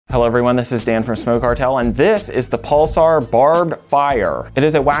Hello everyone, this is Dan from Cartel, and this is the Pulsar Barb Fire. It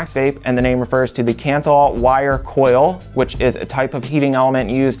is a wax vape, and the name refers to the Cartel wire coil, which is a type of heating element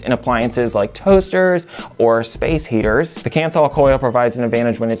used in appliances like toasters or space heaters. The Cartel coil provides an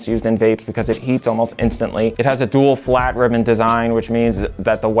advantage when it's used in vapes because it heats almost instantly. It has a dual flat ribbon design, which means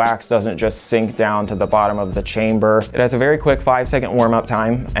that the wax doesn't just sink down to the bottom of the chamber. It has a very quick 5-second warm-up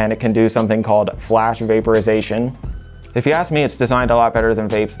time, and it can do something called flash vaporization. If you ask me, it's designed a lot better than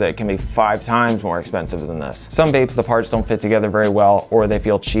vapes that can be 5 times more expensive than this. Some vapes, the parts don't fit together very well, or they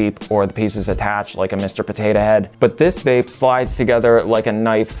feel cheap, or the pieces attach like a Mr. Potato Head. But this vape slides together like a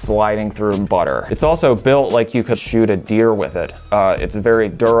knife sliding through butter. It's also built like you could shoot a deer with it. It's very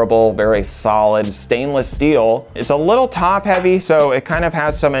durable, very solid, stainless steel. It's a little top heavy, so it kind of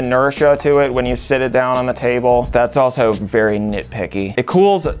has some inertia to it when you sit it down on the table. That's also very nitpicky. It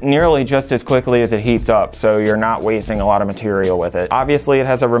cools nearly just as quickly as it heats up, so you're not wasting a lot of material with it. Obviously, it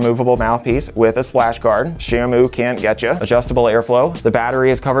has a removable mouthpiece with a splash guard. Shamu can't get you. Adjustable airflow. The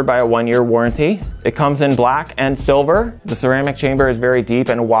battery is covered by a 1-year warranty. It comes in black and silver. The ceramic chamber is very deep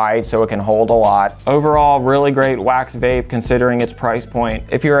and wide, so it can hold a lot. Overall, really great wax vape considering its price point.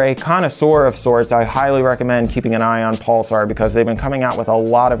 If you're a connoisseur of sorts, I highly recommend keeping an eye on Pulsar because they've been coming out with a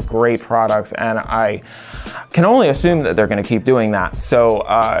lot of great products, and I can only assume that they're going to keep doing that. So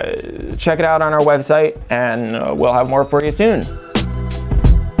check it out on our website, and we'll have more for you soon.